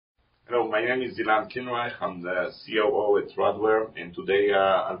Hello, my name is Illan Kinreich. I'm the COO at Radware, and today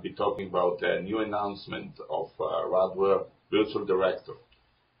I'll be talking about a new announcement of Radware VirtualDirector.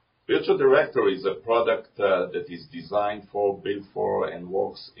 VirtualDirector is a product that is designed for, built for, and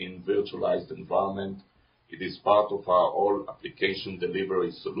works in virtualized environment. It is part of our all application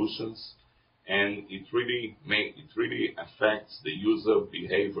delivery solutions, and it really affects the user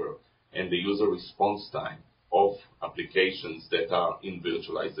behavior and the user response time of applications that are in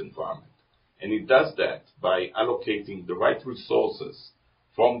virtualized environment. And it does that by allocating the right resources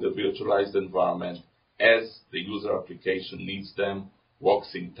from the virtualized environment as the user application needs them, works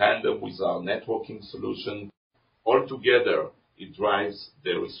in tandem with our networking solution. Altogether, it drives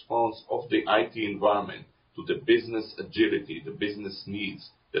the response of the IT environment to the business agility, the business needs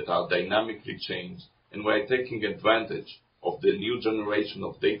that are dynamically changed, and we're taking advantage of the new generation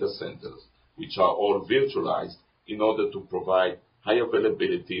of data centers, which are all virtualized, in order to provide high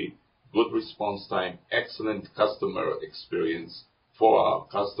availability, good response time, excellent customer experience for our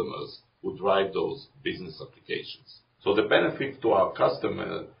customers who drive those business applications. So the benefit to our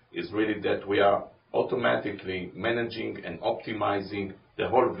customer is really that we are automatically managing and optimizing the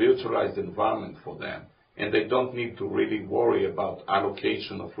whole virtualized environment for them, and they don't need to really worry about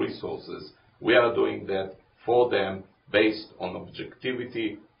allocation of resources. We are doing that for them based on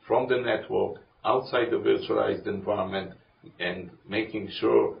objectivity from the network outside the virtualized environment, and making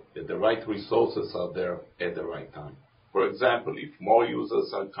sure that the right resources are there at the right time. For example, if more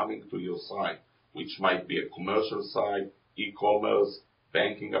users are coming to your site, which might be a commercial site, e-commerce,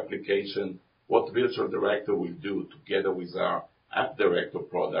 banking application, what VirtualDirector will do together with our App Director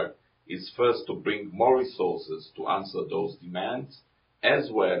product is first to bring more resources to answer those demands, as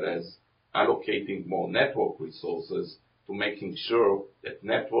well as allocating more network resources to making sure that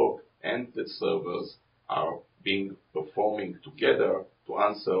network and the servers are performing together to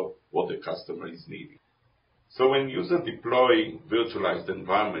answer what the customer is needing. So when users deploy virtualized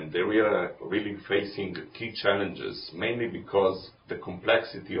environment, they are really facing key challenges, mainly because the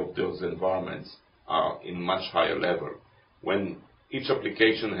complexity of those environments are in much higher level. When each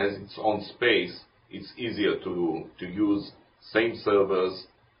application has its own space, it's easier to use same servers,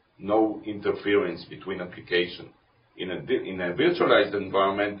 no interference between applications. In a virtualized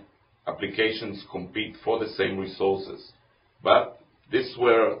environment, applications compete for the same resources. But this is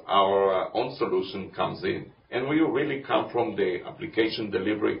where our own solution comes in. And we really come from the application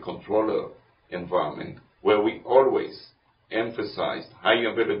delivery controller environment, where we always emphasized high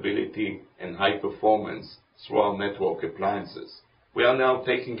availability and high performance through our network appliances. We are now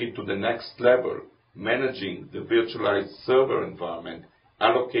taking it to the next level, managing the virtualized server environment,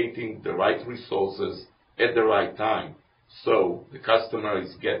 allocating the right resources at the right time, so the customer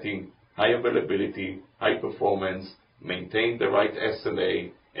is getting high availability, high performance, maintain the right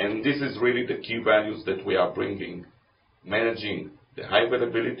SLA, and this is really the key values that we are bringing, managing the high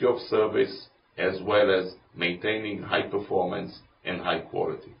availability of service as well as maintaining high performance and high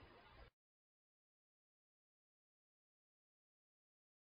quality.